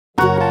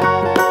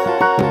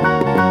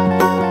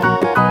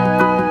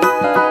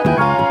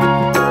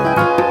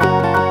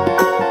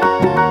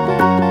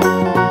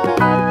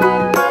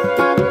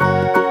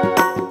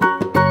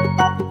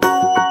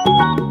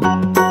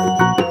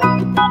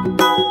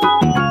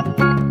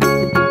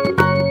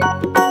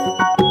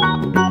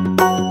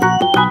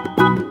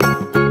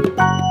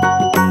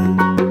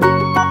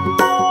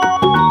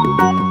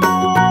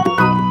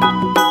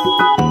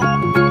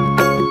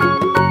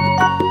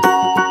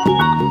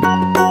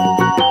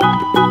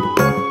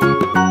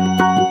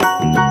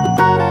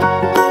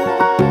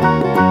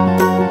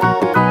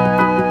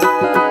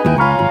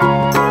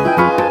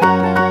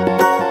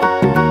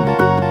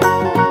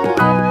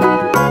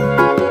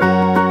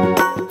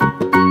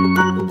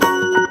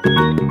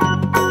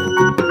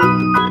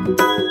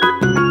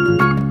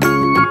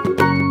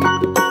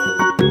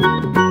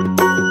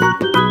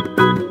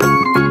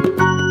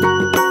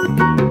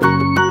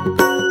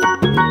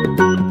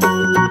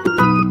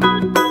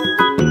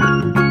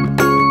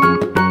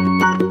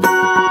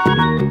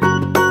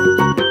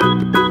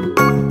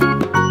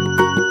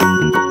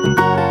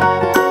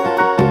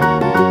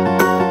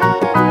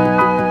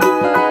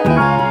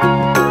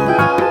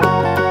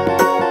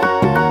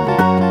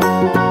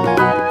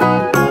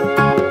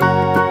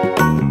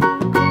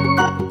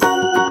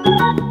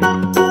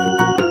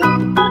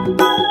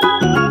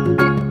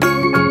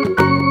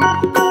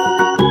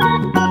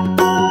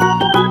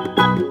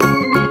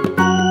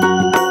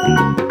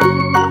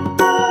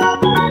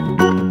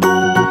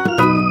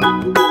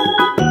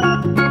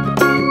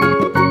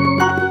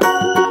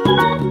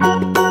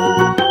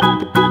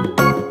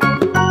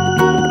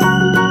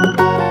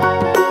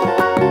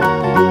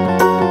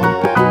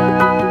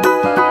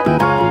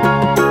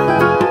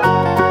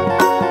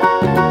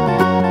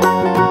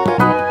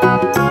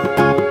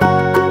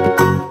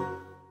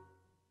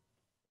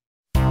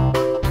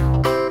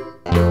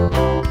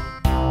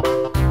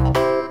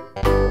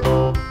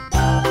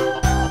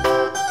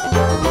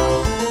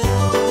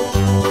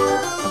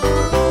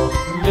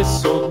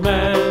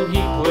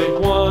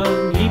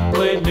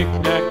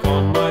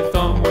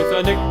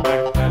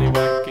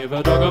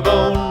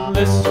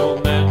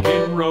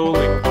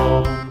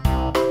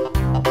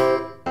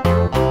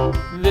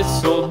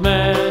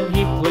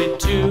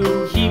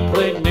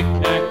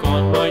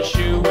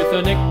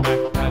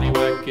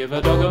give a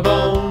dog a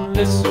bone.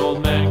 This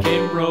old man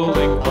came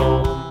rolling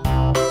home.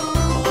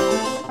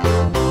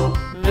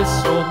 This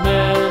old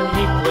man,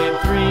 he played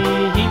three.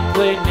 He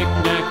played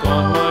knick-knack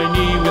on my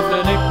knee with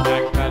a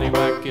knick-knack,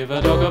 paddywhack, give a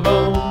dog a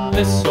bone.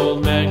 This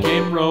old man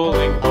came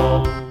rolling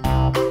home.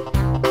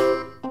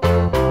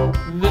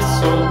 This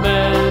old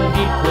man,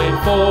 he played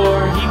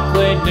four. He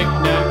played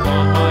knick-knack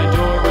on my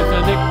door with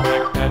a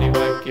knick-knack,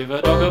 paddywhack, give a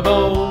dog a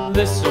bone.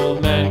 This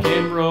old man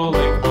came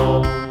rolling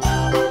home.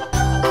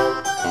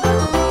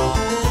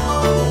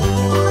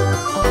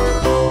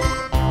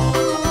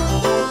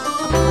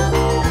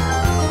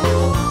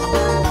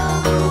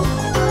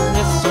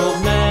 This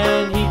old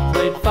man, he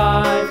played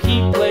five.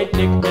 He played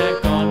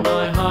knick-knack on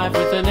my hive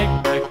with a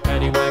knick-knack,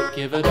 paddywhack,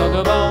 give a dog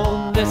a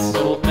bone. This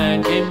old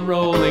man came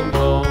rolling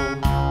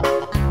home.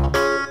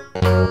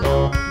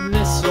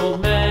 This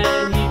old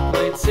man, he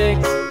played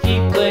six. He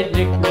played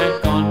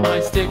knick-knack on my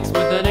sticks with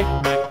a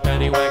knick-knack,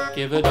 paddywhack,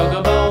 give a dog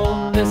a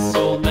bone. This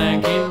old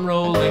man came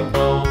rolling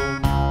home.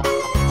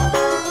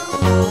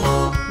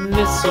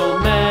 This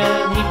old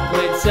man, he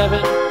played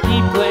seven.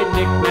 He played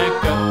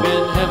knick-knack up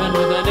in heaven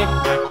with a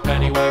knick-knack,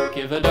 paddywhack,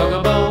 give a dog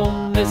a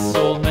bone. This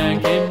old man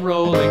came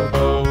rolling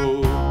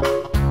home.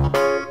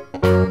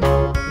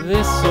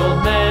 This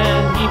old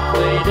man, he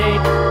played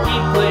eight. He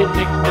played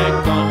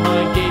knick-knack on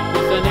my gate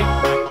with a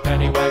knick-knack,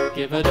 paddywhack,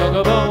 give a dog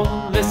a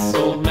bone. This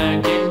old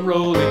man came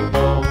rolling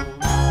home.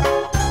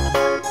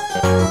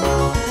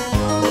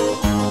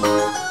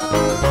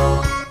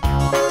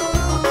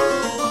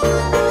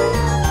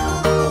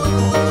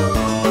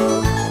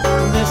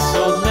 This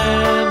old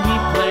man, he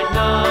played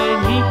nine.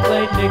 He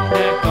played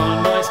knick-knack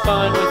on my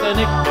spine with a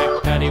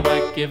knick-knack,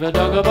 paddywhack, give a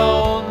dog a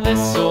bone.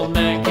 This old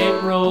man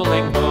came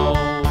rolling home.